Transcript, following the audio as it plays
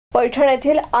पैठण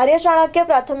येथील आर्य चाणक्य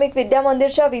प्राथमिक विद्या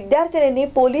मंदिरच्या विद्यार्थिनींनी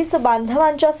पोलीस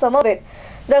बांधवांच्या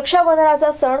समवेत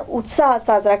रक्षाबंधनाचा सण उत्साहात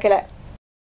साजरा केलाय।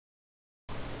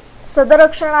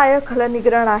 सदरक्षणाय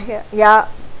खलनिग्रहणाय या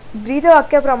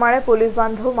ब्रीदवाक्याप्रमाणे पोलीस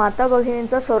बांधव माता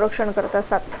भगिनींचं संरक्षण करत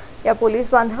असतात। या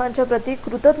पोलीस बांधवांच्या प्रति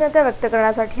कृतज्ञता व्यक्त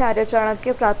करण्यासाठी आर्य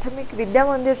चाणक्य प्राथमिक विद्या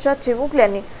मंदिरच्या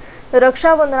चिमुकल्यांनी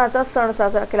रक्षाबंधनाचा सण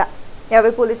साजरा केला।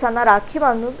 यावेळी पोलिसांना राखी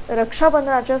बांधून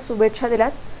रक्षाबंधनाच्या शुभेच्छा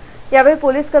दिल्यात। यावेळी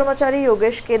पोलीस कर्मचारी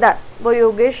योगेश केदार व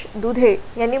योगेश दुधे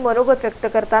यांनी मनोगत व्यक्त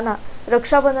करताना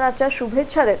रक्षाबंधनाच्या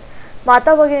शुभेच्छा देत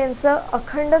माता भगिनींचं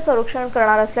अखंड संरक्षण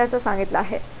करणार असल्याचं सांगितलं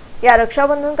आहे। या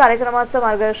रक्षाबंधन कार्यक्रमाचं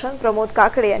मार्गदर्शन प्रमोद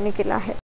काकडे यांनी केलं आहे।